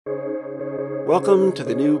Welcome to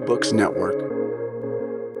the New Books Network.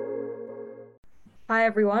 Hi,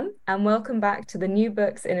 everyone, and welcome back to the New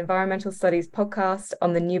Books in Environmental Studies podcast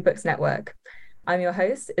on the New Books Network. I'm your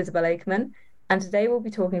host, Isabel Aikman, and today we'll be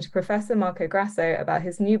talking to Professor Marco Grasso about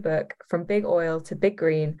his new book, From Big Oil to Big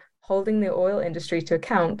Green, Holding the Oil Industry to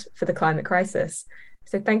Account for the Climate Crisis.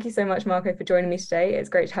 So thank you so much, Marco, for joining me today. It's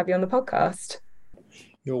great to have you on the podcast.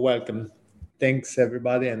 You're welcome. Thanks,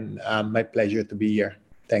 everybody, and my pleasure to be here.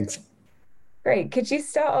 Thanks. Great. Could you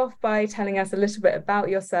start off by telling us a little bit about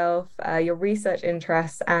yourself, your research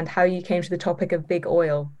interests, and how you came to the topic of big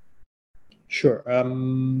oil? Sure.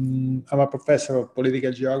 I'm a professor of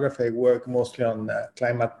political geography. I work mostly on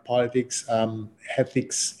climate politics,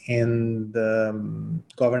 ethics, and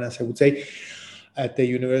governance, I would say, at the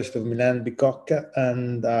University of Milan Bicocca,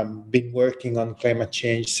 and been working on climate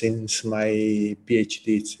change since my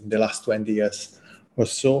PhD in the last 20 years or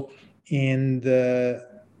so. And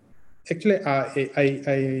actually,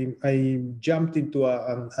 I jumped into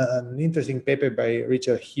an interesting paper by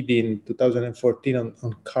Richard Heady in 2014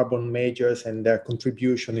 on carbon majors and their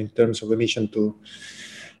contribution in terms of emission to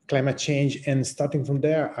climate change. And starting from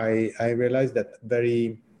there, I realized that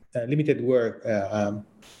very limited work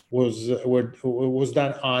was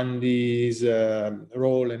done on this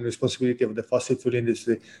role and responsibility of the fossil fuel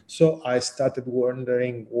industry. So I started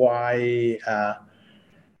wondering why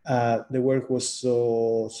the work was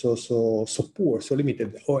so poor, so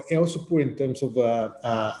limited, or also poor in terms of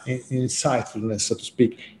insightfulness, so to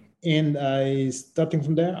speak. And starting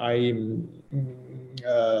from there,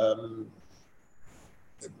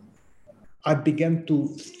 I began to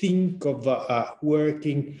think of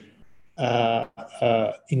working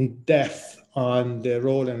in depth on the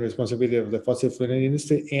role and responsibility of the fossil fuel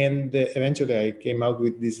industry. And eventually I came out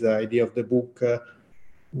with this idea of the book,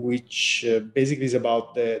 which basically is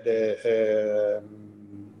about the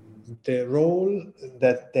role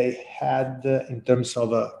that they had in terms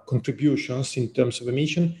of contributions, in terms of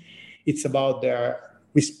emission. It's about their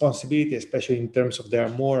responsibility, especially in terms of their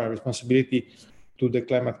moral responsibility to the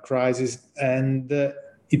climate crisis. And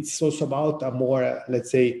it's also about a more,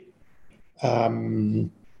 let's say,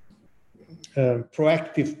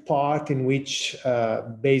 proactive part in which,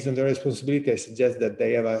 based on their responsibility, I suggest that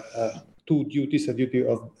they have two duties: a duty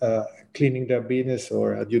of cleaning their business,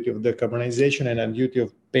 or a duty of decarbonization, and a duty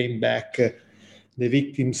of paying back the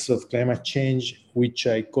victims of climate change, which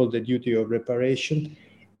I call the duty of reparation.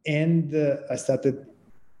 And I started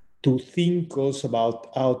to think also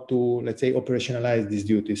about how to, let's say, operationalize these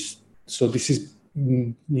duties. So this is,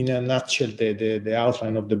 in a nutshell, the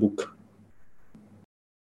outline of the book.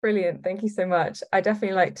 Brilliant. Thank you so much. I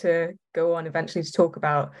definitely like to go on eventually to talk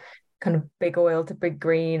about kind of big oil to big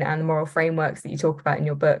green and the moral frameworks that you talk about in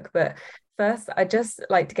your book. But first, I'd just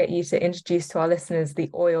like to get you to introduce to our listeners the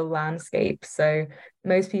oil landscape. So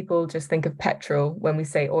most people just think of petrol when we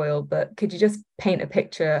say oil, but could you just paint a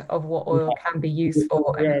picture of what oil can be used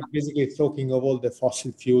for? We are basically talking of all the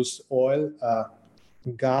fossil fuels: oil,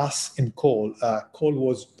 gas, and coal. Coal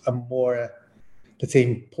was a more, let's say,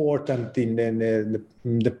 important in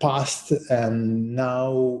the past, and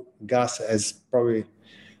now gas, as probably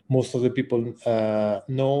most of the people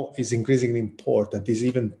know, is increasingly important. Is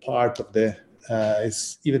even part of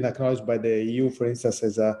is even acknowledged by the EU, for instance,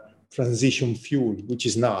 as a transition fuel, which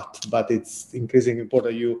is not, but it's increasingly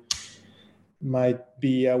important. You might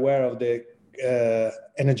be aware of the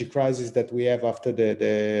energy crisis that we have after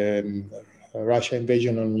the Russia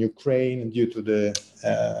invasion on Ukraine due to the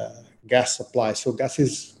gas supply. So gas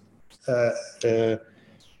is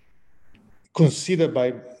considered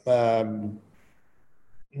by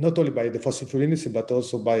not only by the fossil fuel industry, but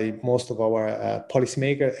also by most of our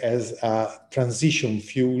policymakers as a transition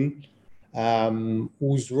fuel,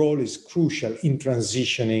 whose role is crucial in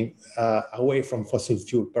transitioning away from fossil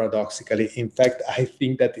fuel, paradoxically. In fact, I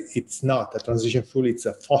think that it's not a transition fuel, it's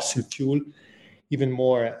a fossil fuel, even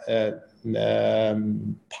more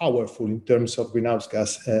powerful in terms of greenhouse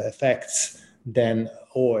gas effects than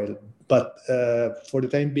oil. But for the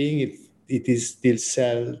time being, it is still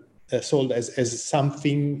sold as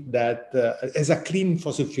something that, as a clean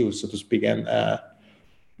fossil fuel, so to speak. And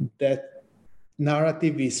that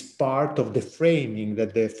narrative is part of the framing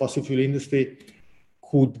that the fossil fuel industry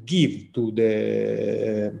could give to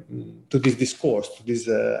this discourse, to this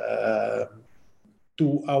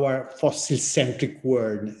to our fossil-centric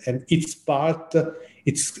world. And it's part of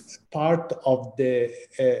the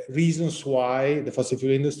reasons why the fossil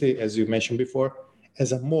fuel industry, as you mentioned before,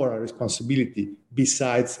 has a moral responsibility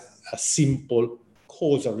besides a simple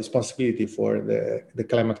causal responsibility for the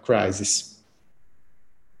climate crisis.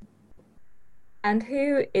 And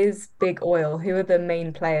who is big oil? Who are the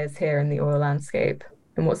main players here in the oil landscape?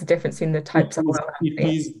 And what's the difference between the types of oil? It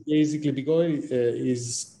is basically big oil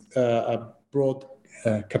is a broad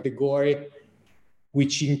category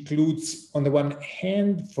which includes, on the one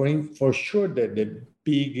hand, for sure, the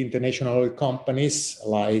big international oil companies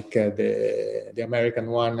like the American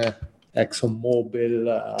one,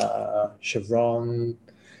 ExxonMobil, Chevron,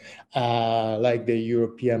 like the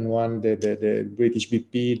European one, the British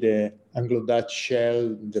BP, the Anglo-Dutch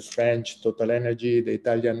Shell, the French Total Energy, the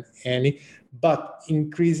Italian Eni, but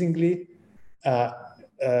increasingly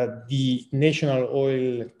the national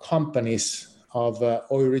oil companies of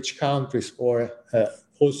oil-rich countries, or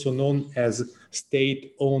also known as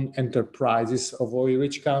state-owned enterprises of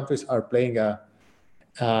oil-rich countries, are playing a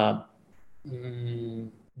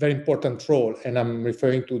very important role. And I'm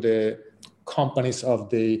referring to the companies of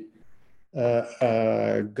the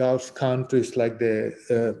Gulf countries, like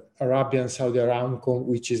the Arabian Saudi Aramco,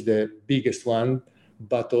 which is the biggest one,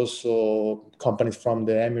 but also companies from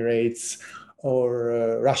the Emirates,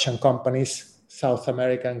 or Russian companies, South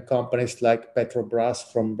American companies like Petrobras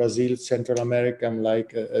from Brazil, Central American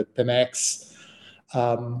like Pemex,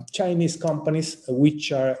 Chinese companies,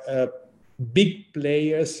 which are big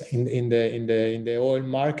players in the oil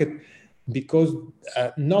market, because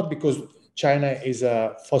not because China is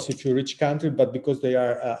a fossil fuel rich country, but because they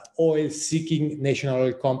are oil seeking national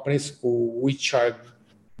oil companies which are,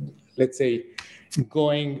 let's say,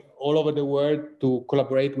 going all over the world to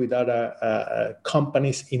collaborate with other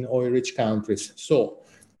companies in oil rich countries. So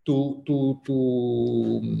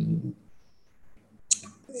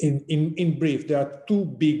in brief, there are two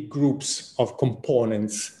big groups of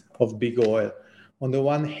components of big oil. On the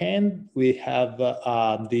one hand, we have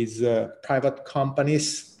these private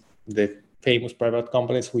companies, the famous private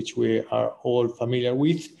companies which we are all familiar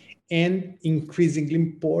with, and increasingly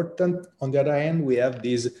important, on the other hand, we have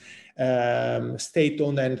these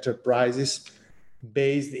state-owned enterprises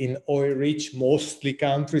based in oil-rich, mostly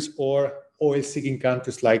countries, or oil-seeking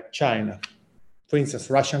countries like China. For instance,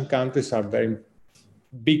 Russian countries are very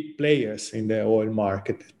big players in the oil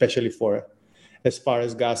market, especially for as far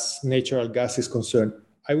as natural gas is concerned.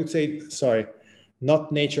 I would say, sorry,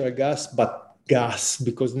 not natural gas, but gas,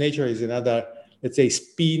 because nature is another, let's say,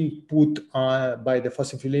 spin put on by the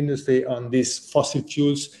fossil fuel industry on these fossil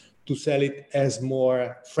fuels to sell it as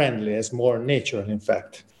more friendly, as more natural, in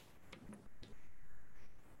fact.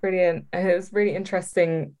 Brilliant. It was really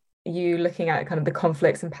interesting you looking at kind of the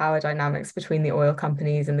conflicts and power dynamics between the oil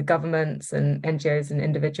companies and the governments and NGOs and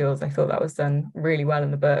individuals. I thought that was done really well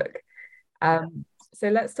in the book. So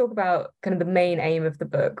let's talk about kind of the main aim of the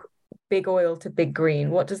book, big oil to big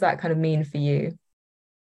green. What does that kind of mean for you?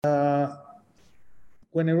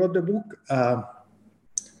 When I wrote the book,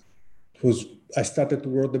 I started to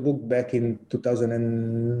write the book back in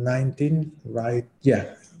 2019, right?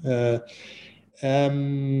 Yeah.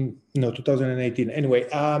 No, 2018. Anyway,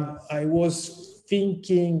 I was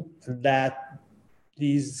thinking that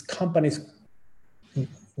these companies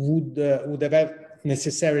would have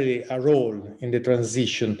necessarily a role in the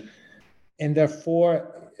transition, and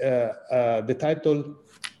therefore the title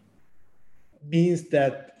means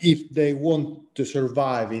that if they want to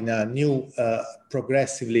survive in a new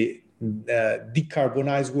progressively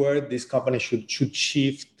decarbonized world, this company should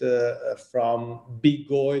shift from big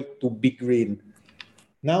oil to big green.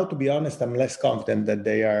 Now, to be honest, I'm less confident that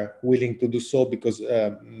they are willing to do so, because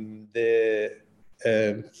the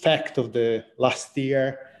fact of the last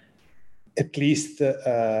year at least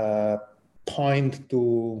point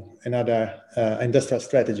to another industrial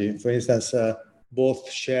strategy. For instance, both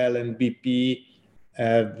Shell and BP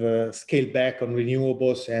have scaled back on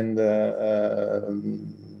renewables and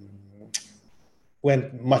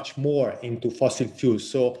went much more into fossil fuels.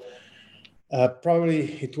 So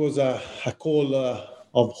probably it was a call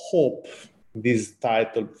of hope, this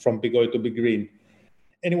title, From Big Oil to Big Green.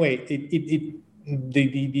 Anyway,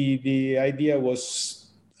 the idea was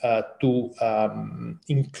to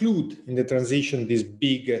include in the transition these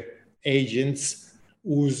big agents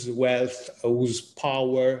whose wealth, whose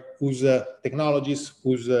power, whose technologies,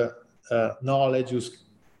 whose knowledge, whose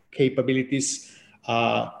capabilities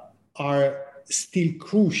are still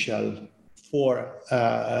crucial for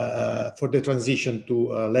the transition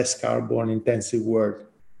to a less carbon-intensive world.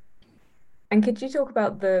 And could you talk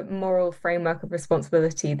about the moral framework of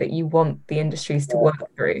responsibility that you want the industries to work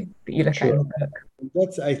through, that you look at in the book?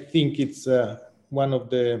 That's, I think it's one of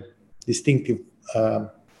the distinctive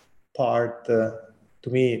part, to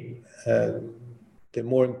me, the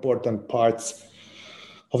more important parts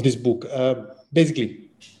of this book. Basically,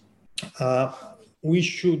 we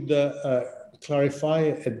should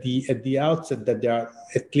clarify at the outset that there are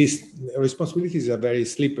at least responsibilities are very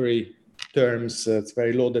slippery terms. It's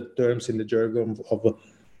very loaded terms in the jargon of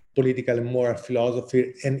political and moral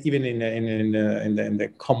philosophy, and even in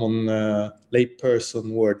the common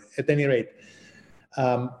layperson word. At any rate,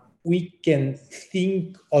 we can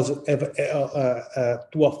think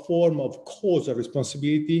to a form of causal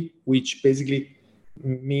responsibility, which basically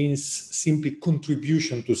means simply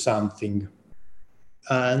contribution to something.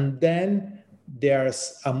 And then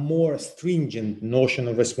there's a more stringent notion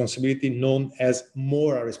of responsibility known as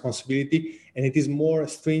moral responsibility, and it is more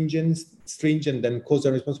stringent than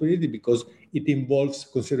causal responsibility because it involves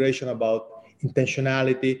consideration about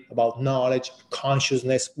intentionality, about knowledge,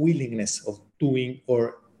 consciousness, willingness of doing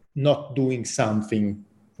or not doing something.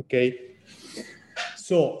 Okay,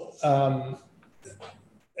 so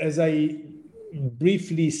as I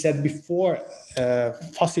briefly said before,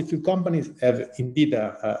 fossil fuel companies have indeed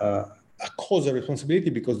a causal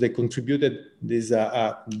responsibility because they contributed this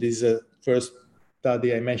first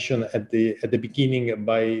study I mentioned at the beginning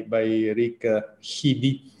by Rick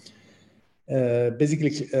Heady.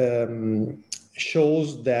 Basically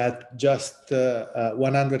shows that just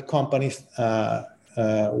 100 companies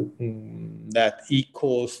that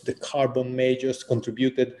equals the carbon majors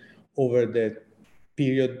contributed over the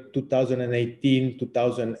period 2018 to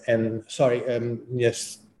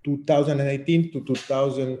 2008 to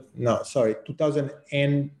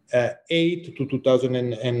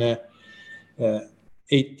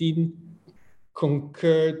 2018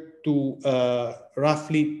 compared to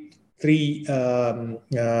roughly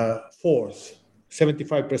three-fourths,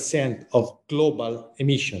 75% of global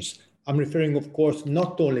emissions. I'm referring, of course,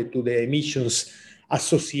 not only to the emissions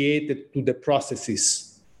associated to the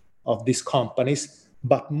processes of these companies,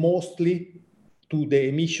 but mostly to the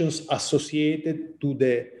emissions associated to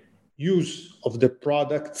the use of the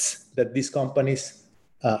products that these companies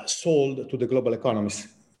sold to the global economies,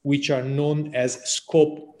 which are known as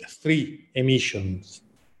Scope 3 emissions,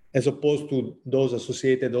 as opposed to those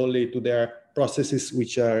associated only to their processes,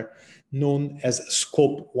 which are known as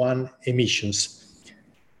Scope 1 emissions.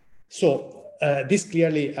 So this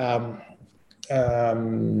clearly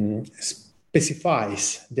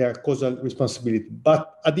specifies their causal responsibility.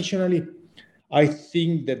 But additionally, I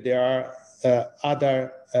think that there are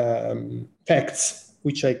other facts,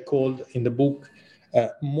 which I called in the book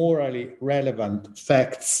morally relevant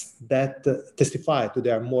facts that testify to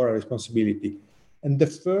their moral responsibility. And the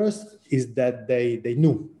first is that they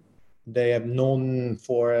knew. They have known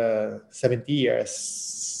for 70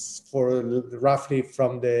 years, for roughly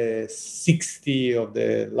from the 60s of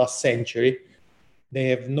the last century, they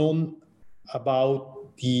have known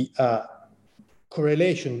about the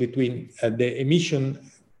correlation between the emission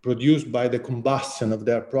produced by the combustion of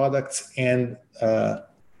their products and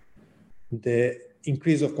the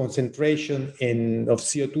increase of concentration of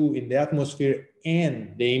CO2 in the atmosphere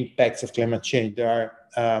and the impacts of climate change. There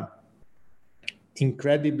are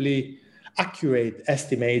incredibly accurate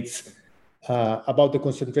estimates about the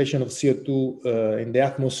concentration of CO2 in the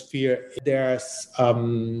atmosphere. There's,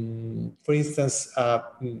 for instance,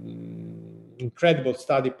 incredible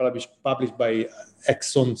study published by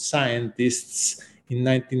Exxon scientists in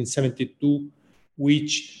 1972,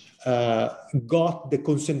 which got the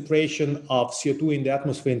concentration of CO2 in the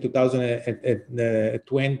atmosphere in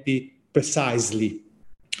 2020 precisely.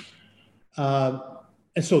 And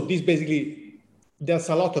so this basically, there's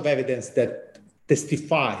a lot of evidence that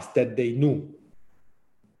testifies that they knew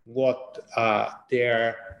what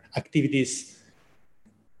their activities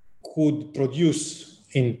could produce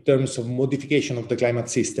in terms of modification of the climate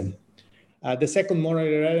system. The second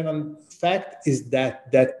morally relevant fact is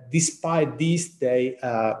that despite this, they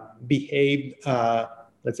behaved,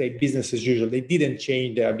 let's say, business as usual. They didn't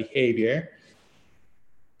change their behavior.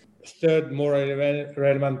 Third morally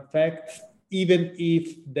relevant fact, even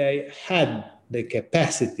if they had the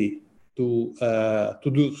capacity to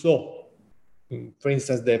do so. For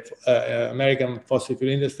instance, the American fossil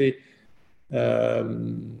fuel industry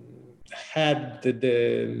had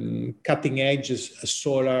the cutting edge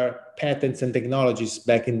solar patents and technologies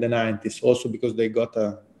back in the 90s, also because they got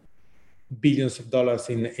billions of dollars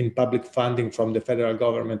in public funding from the federal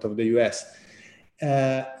government of the US.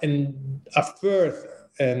 And a third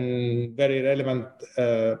and very relevant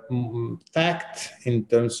fact in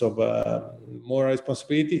terms of moral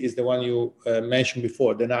responsibility is the one you mentioned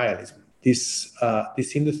before, denialism. This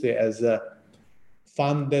industry has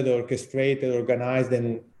funded, orchestrated, organized,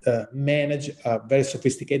 and managed a very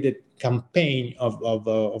sophisticated campaign of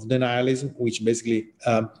denialism, which basically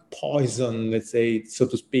poison, let's say, so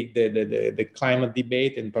to speak, the climate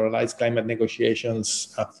debate and paralyze climate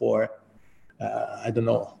negotiations for I don't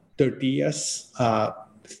know, 30 years,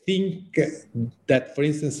 think that, for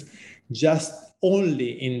instance, just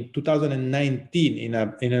only in 2019, in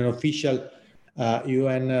an official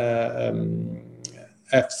UN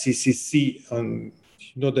FCCC,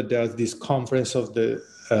 that there's this conference of the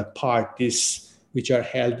parties which are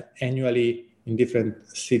held annually in different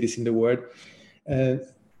cities in the world.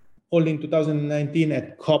 Only in 2019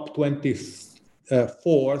 at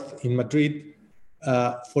COP24 in Madrid,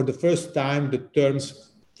 for the first time, the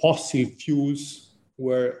terms fossil fuels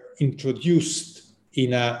were introduced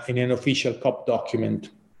in an official COP document.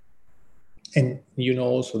 And you know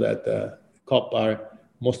also that COPs are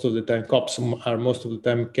most of the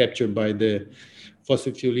time captured by the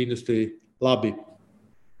fossil fuel industry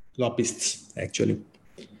lobbyists, actually.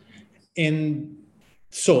 And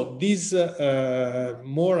so these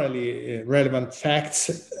morally relevant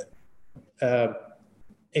facts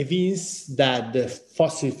evince that the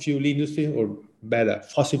fossil fuel industry, or better,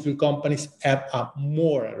 fossil fuel companies, have a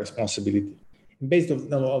moral responsibility. Based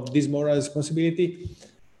on this moral responsibility,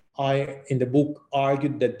 I, in the book,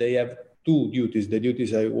 argued that they have two duties. The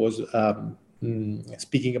duties I was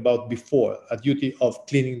speaking about before: a duty of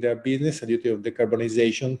cleaning their business, a duty of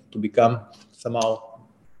decarbonization to become somehow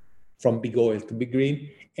from big oil to big green,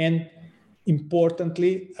 and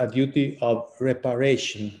importantly, a duty of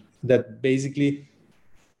reparation that basically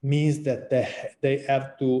means that they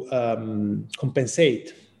have to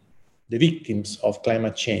compensate the victims of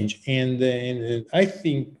climate change. And I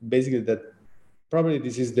think basically that probably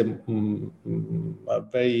this is the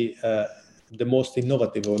the most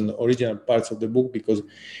innovative and original parts of the book, because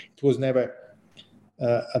it was never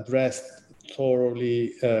addressed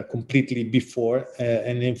thoroughly, completely before.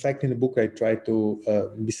 And in fact, in the book, I try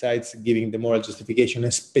to, besides giving the moral justification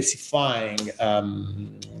and specifying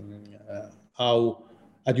how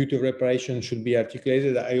a duty of reparation should be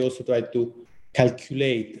articulated, I also try to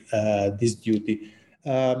calculate this duty.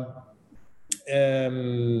 As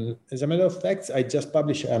a matter of fact, I just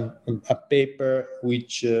published a paper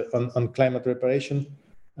which on climate reparation,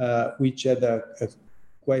 which had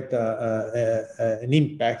quite an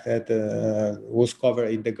impact that was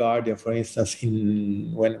covered in The Guardian, for instance,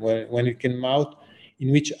 when it came out,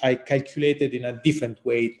 in which I calculated in a different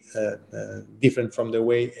way, different from the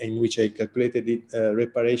way in which I calculated it,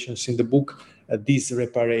 reparations in the book, these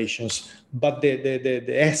reparations. But the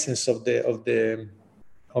essence of the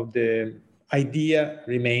idea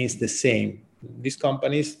remains the same. These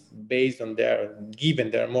companies, based on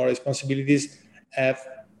given their moral responsibilities, have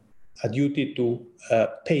a duty to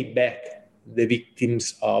pay back the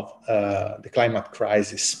victims of the climate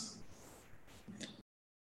crisis.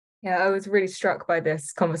 Yeah, I was really struck by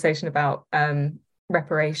this conversation about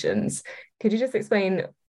reparations. Could you just explain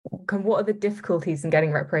what are the difficulties in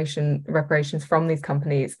getting reparations from these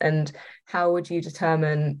companies, and how would you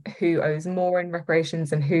determine who owes more in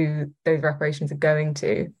reparations and who those reparations are going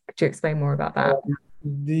to? Could you explain more about that?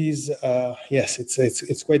 These, yes,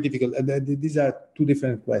 it's quite difficult. These are two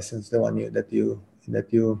different questions. The one in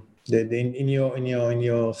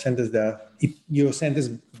your sentence there, your sentence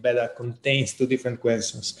better contains two different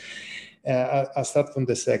questions. I'll start from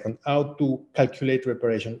the second: how to calculate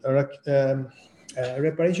reparation.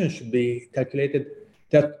 Reparation should be calculated.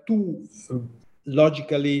 There are two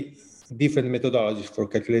logically different methodologies for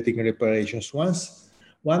calculating reparations.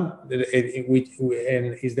 One, which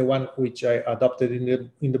is the one which I adopted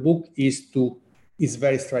in the book, is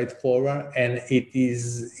very straightforward, and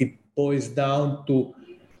it boils down to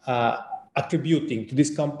attributing to this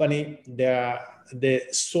company the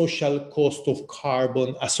social cost of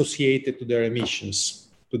carbon associated to their emissions,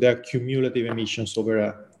 to their cumulative emissions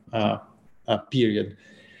over a period.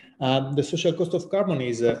 The social cost of carbon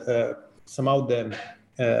is somehow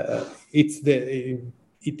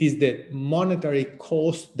it is the monetary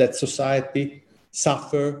cost that society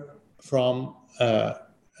suffer from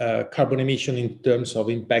carbon emission in terms of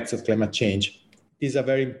impacts of climate change. It is a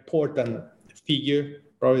very important figure,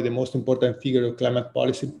 probably the most important figure of climate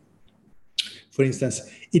policy. For instance,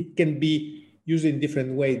 it can be used in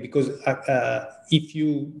different ways, because if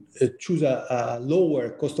you choose a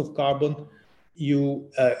lower cost of carbon, you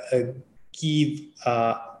give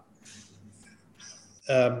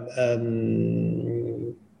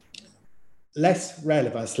less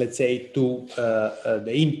relevance, let's say, to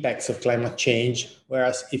the impacts of climate change.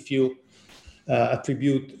 Whereas if you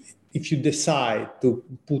decide to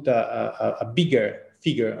put a bigger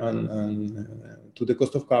figure to the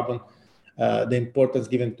cost of carbon, the importance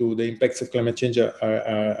given to the impacts of climate change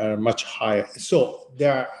are much higher. So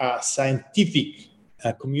there are a scientific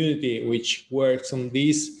community which works on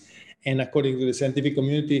this, and according to the scientific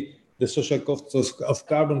community, the social cost of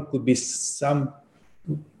carbon could be some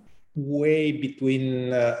way between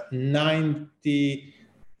 90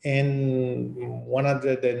 and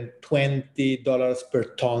 $120 per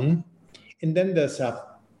ton. And then there's a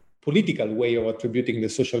political way of attributing the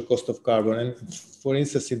social cost of carbon. And for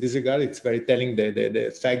instance, in this regard, it's very telling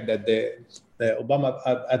the fact that the Obama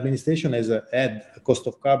administration has had a cost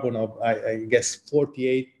of carbon of, I guess,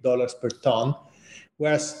 $48 per ton,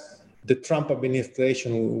 whereas the Trump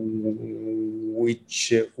administration,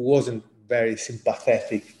 which wasn't very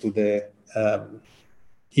sympathetic to the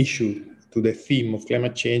issue, to the theme of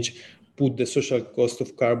climate change, put the social cost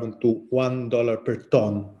of carbon to $1 per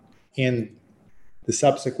ton. And the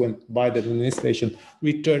subsequent Biden administration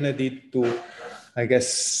returned it to, I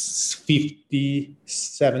guess,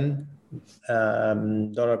 $57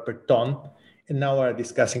 per ton. And now we're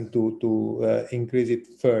discussing to increase it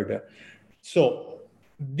further. So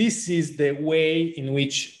this is the way in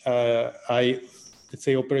which I, let's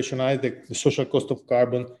say, operationalize the social cost of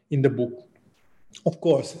carbon in the book. Of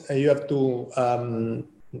course, you have to,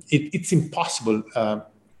 it's impossible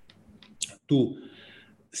to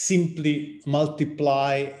simply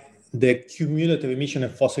multiply the cumulative emission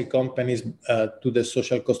of fossil companies to the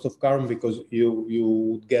social cost of carbon, because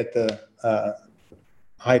you get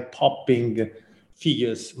eye-popping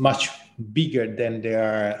figures much bigger than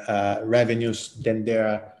their revenues, than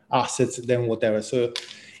their assets, than whatever. So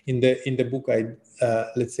in the book, I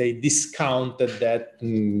let's say discounted that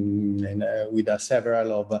with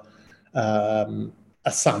several of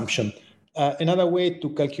assumptions. Another way to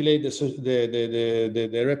calculate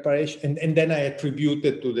the reparation, and then I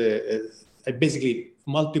attributed to I basically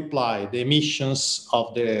multiply the emissions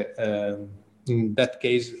of in that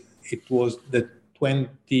case, it was the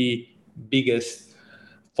 20 biggest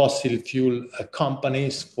fossil fuel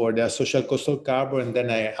companies for their social cost of carbon, and then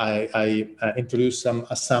I introduced some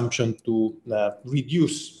assumption to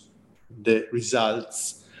reduce the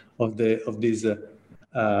results of this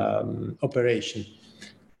operation.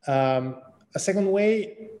 A second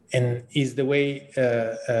way, and is the way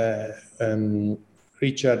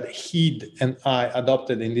Richard Head and I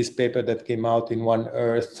adopted in this paper that came out in One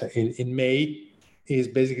Earth in May, is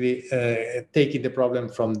basically taking the problem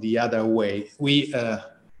from the other way. We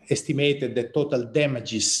estimated the total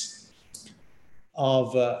damages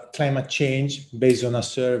of climate change based on a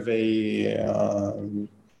survey, on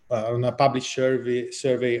a published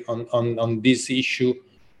survey on this issue,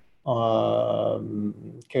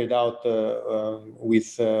 carried out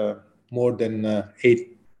with more than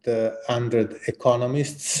 800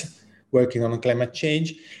 economists working on climate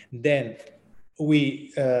change. Then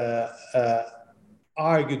we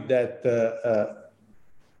argued that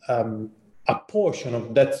a portion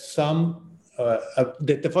of that sum,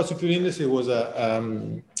 that the fossil fuel industry was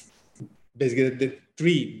basically the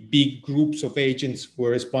three big groups of agents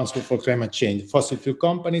were responsible for climate change: fossil fuel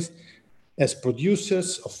companies as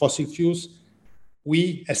producers of fossil fuels,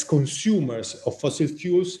 we as consumers of fossil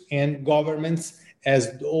fuels, and governments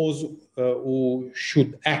as those who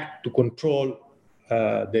should act to control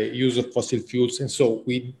the use of fossil fuels. And so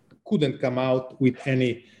we couldn't come out with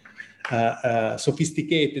any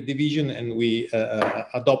sophisticated division, and we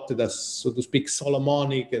adopted a, so to speak,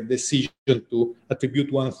 Solomonic decision to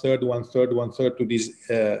attribute one-third to these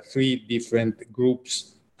three different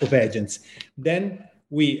groups of agents. Then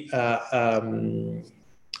we, of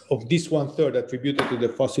this one-third attributed to the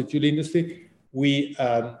fossil fuel industry, we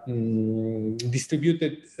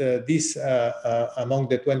distributed this among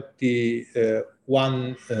the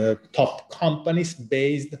 21 top companies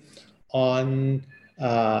based on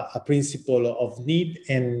a principle of need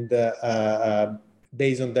and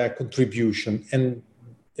based on their contribution. And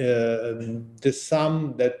the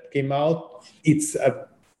sum that came out, it's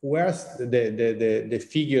whereas the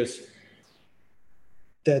figures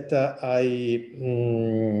that I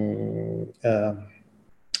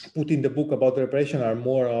put in the book about the reparation are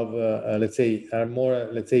more of let's say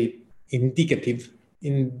indicative.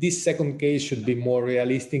 In this second case, should be more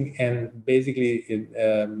realistic, and basically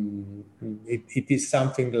it is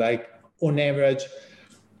something like, on average,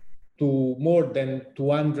 to more than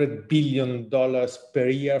 $200 billion per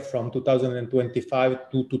year from 2025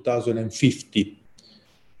 to 2050.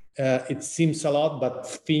 It seems a lot, but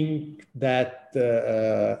think that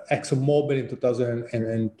ExxonMobil in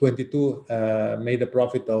 2022 made a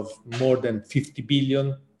profit of more than 50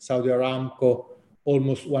 billion, Saudi Aramco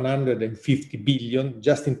almost 150 billion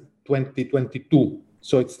just in 2022.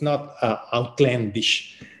 So it's not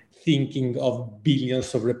outlandish thinking of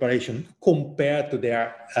billions of reparation compared to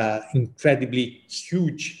their incredibly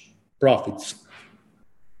huge profits.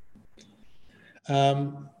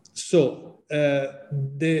 So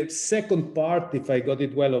the second part, if I got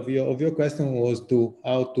it well, of your question was to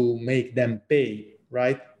how to make them pay,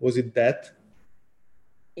 right? Was it that?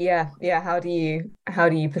 Yeah, yeah. How do you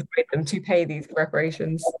persuade them to pay these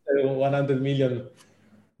reparations? $100 million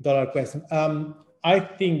question. I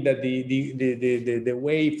think that the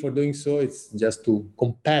way for doing so is just to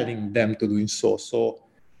compelling them to doing so. So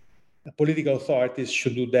political authorities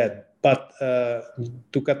should do that. But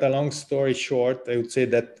to cut a long story short, I would say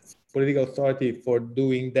that political authority for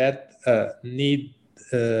doing that need,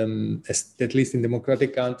 at least in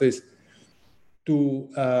democratic countries, to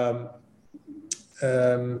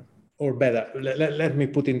or better, let me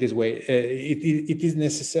put it this way: it is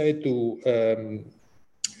necessary to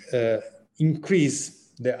increase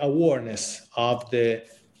the awareness of the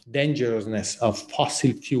dangerousness of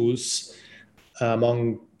fossil fuels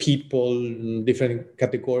among people, different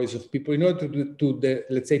categories of people, in order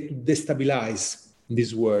let's say, to destabilize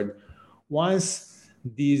this world. Once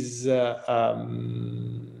these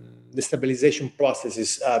destabilization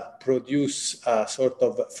processes produce a sort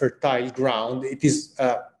of fertile ground, it is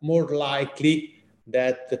more likely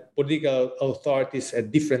that the political authorities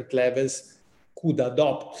at different levels could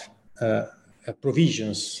adopt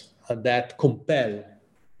provisions that compel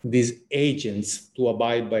these agents to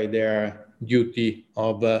abide by their duty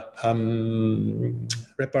of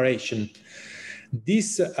reparation.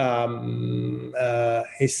 This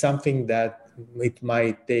is something that it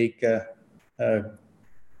might take a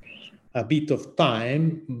bit of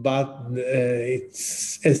time, but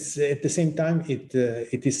it's at the same time it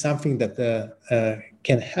is something that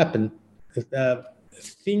can happen.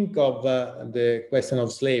 Think of the question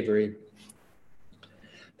of slavery.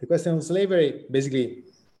 The question of slavery, basically,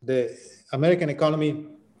 the American economy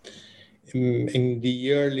in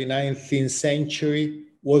the early 19th century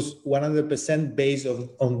was 100% based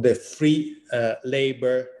on the free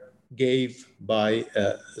labor gave by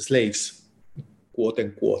slaves, quote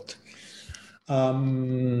unquote.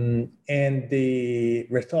 And the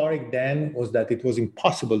rhetoric then was that it was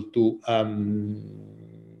impossible to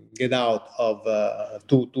get out of,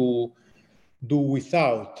 to do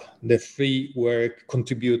without the free work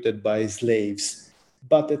contributed by slaves.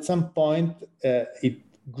 But at some point, it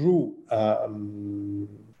grew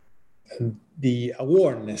the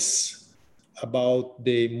awareness about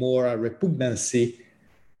the moral repugnancy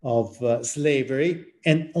of slavery,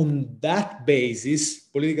 and on that basis,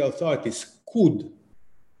 political authorities could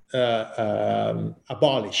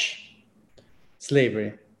abolish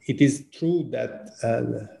slavery. It is true that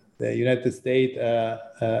the United States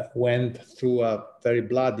went through a very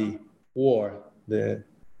bloody war, the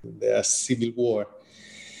Civil War,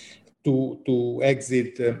 to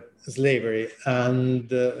exit slavery.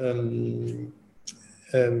 And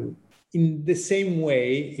in the same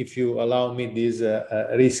way, if you allow me this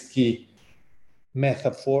risky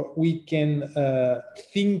metaphor, we can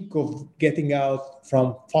think of getting out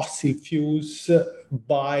from fossil fuels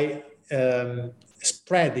by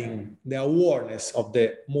spreading the awareness of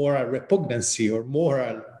the moral repugnancy, or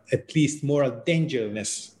moral, at least moral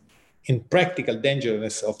dangerousness, in practical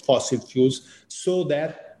dangerousness of fossil fuels, so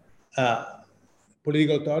that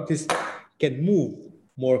political authorities can move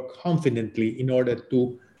more confidently in order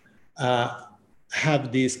to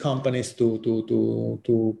have these companies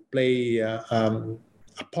to play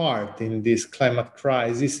a part in this climate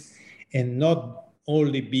crisis, and not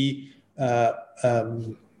only be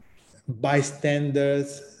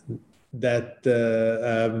bystanders that,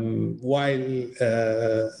 while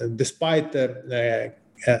despite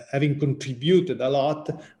having contributed a lot,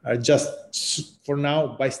 are just for now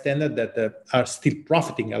bystanders that are still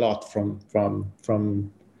profiting a lot from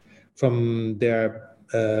their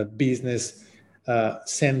business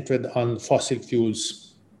centered on fossil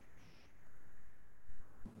fuels.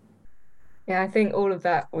 Yeah, I think all of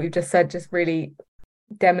that we've just said just really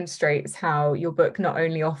demonstrates how your book not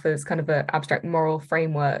only offers kind of an abstract moral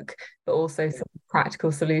framework, but also some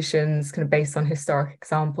practical solutions kind of based on historic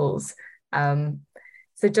examples.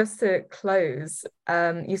 So just to close,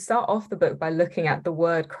 you start off the book by looking at the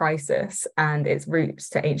word crisis and its roots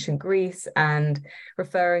to ancient Greece, and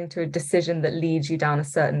referring to a decision that leads you down a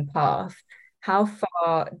certain path. How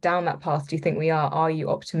far down that path do you think we are? Are you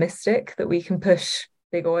optimistic that we can push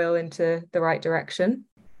big oil into the right direction?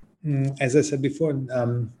 As I said before,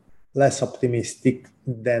 less optimistic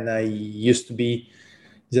than I used to be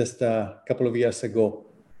just a couple of years ago.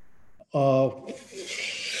 So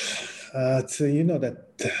you know that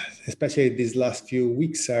especially these last few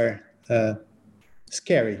weeks are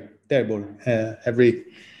scary, terrible.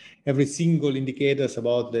 Every single indicators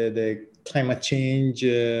about the climate change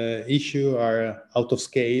issue are out of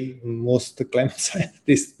scale. Most climate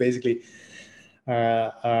scientists basically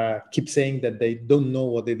keep saying that they don't know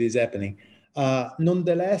what it is happening.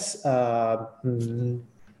 Nonetheless,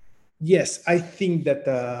 yes, I think that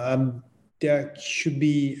there should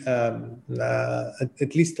be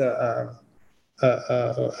at least a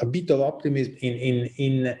bit of optimism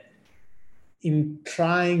in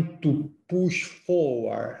trying to push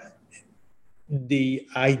forward the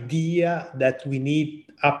idea that we need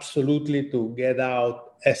absolutely to get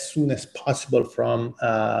out as soon as possible from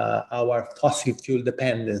our fossil fuel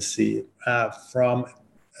dependency,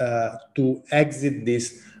 to exit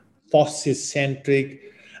this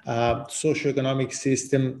fossil-centric socioeconomic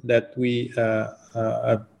system that we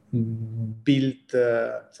built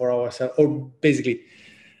for ourselves, or basically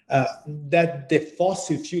that the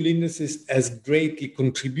fossil fuel industries has greatly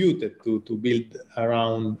contributed to build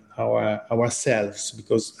around ourselves,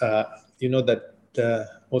 because you know that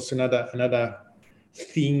also another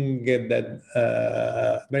thing that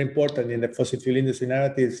very important in the fossil fuel industry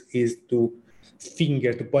narratives is to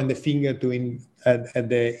point the finger at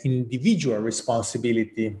the individual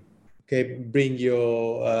responsibility. Okay, bring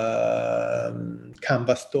your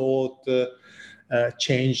canvas tote,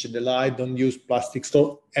 change the light, don't use plastic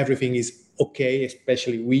straw. Everything is okay,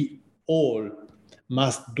 especially we all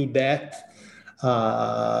must do that.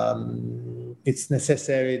 It's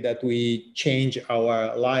necessary that we change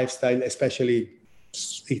our lifestyle, especially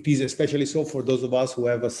it is especially so for those of us who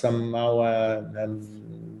have somehow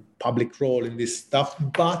public role in this stuff.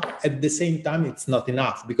 But at the same time, it's not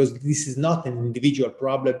enough, because this is not an individual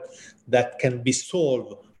problem that can be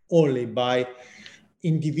solved only by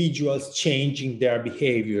individuals changing their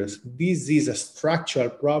behaviors. This is a structural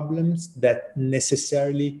problem that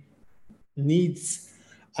necessarily needs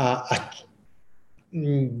a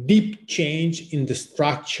deep change in the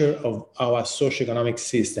structure of our socioeconomic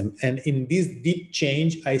system. And in this deep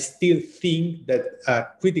change, I still think that a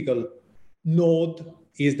critical node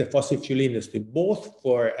is the fossil fuel industry, both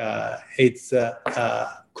for its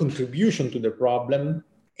contribution to the problem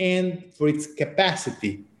and for its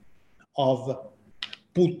capacity of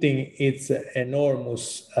putting its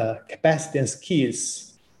enormous capacity and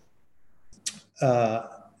skills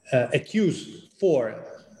at use for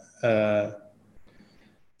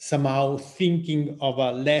somehow thinking of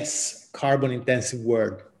a less carbon-intensive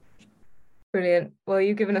world. Brilliant. Well,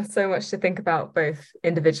 you've given us so much to think about, both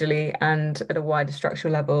individually and at a wider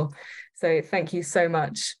structural level. So thank you so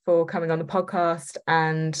much for coming on the podcast.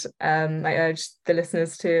 And I urge the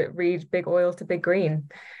listeners to read Big Oil to Big Green.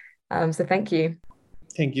 So thank you.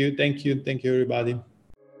 Thank you, everybody.